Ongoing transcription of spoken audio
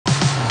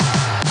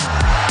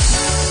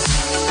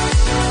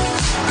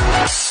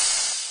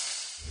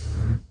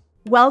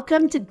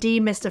Welcome to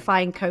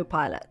Demystifying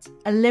Copilot,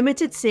 a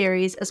limited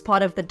series as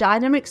part of the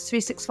Dynamics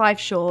 365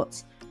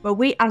 Shorts, where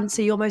we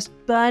answer your most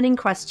burning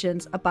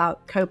questions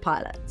about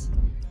Copilot.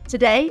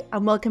 Today,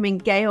 I'm welcoming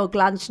Georg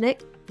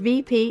Glantschnig,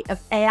 VP of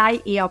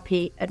AI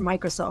ERP at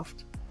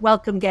Microsoft.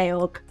 Welcome,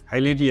 Georg. Hi,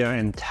 Lydia,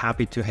 and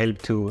happy to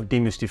help to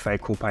demystify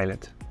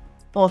Copilot.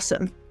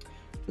 Awesome.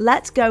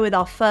 Let's go with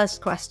our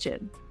first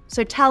question.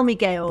 So tell me,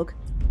 Georg,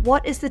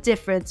 what is the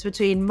difference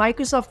between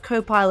Microsoft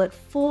Copilot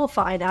for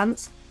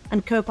Finance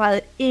and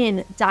Copilot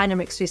in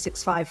Dynamics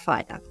 365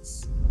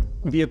 Finance?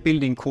 We are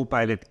building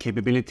Copilot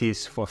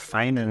capabilities for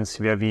finance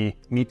where we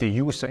meet the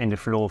user in the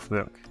flow of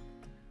work.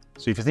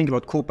 So if you think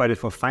about Copilot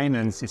for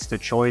Finance, it's the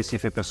choice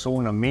if a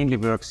persona mainly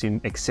works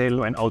in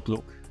Excel and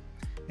Outlook.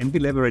 And we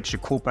leverage the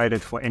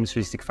Copilot for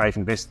M365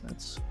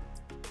 investments.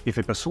 If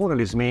a persona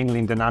is mainly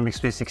in Dynamics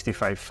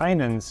 365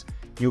 Finance,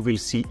 you will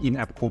see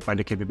in-app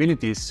Copilot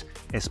capabilities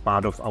as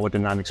part of our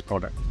Dynamics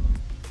product.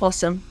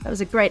 Awesome. That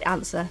was a great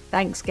answer.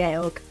 Thanks,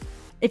 Georg.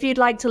 If you'd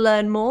like to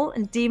learn more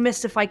and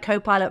demystify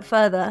Copilot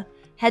further,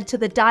 head to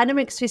the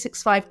Dynamics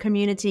 365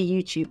 community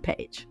YouTube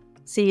page.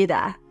 See you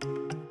there.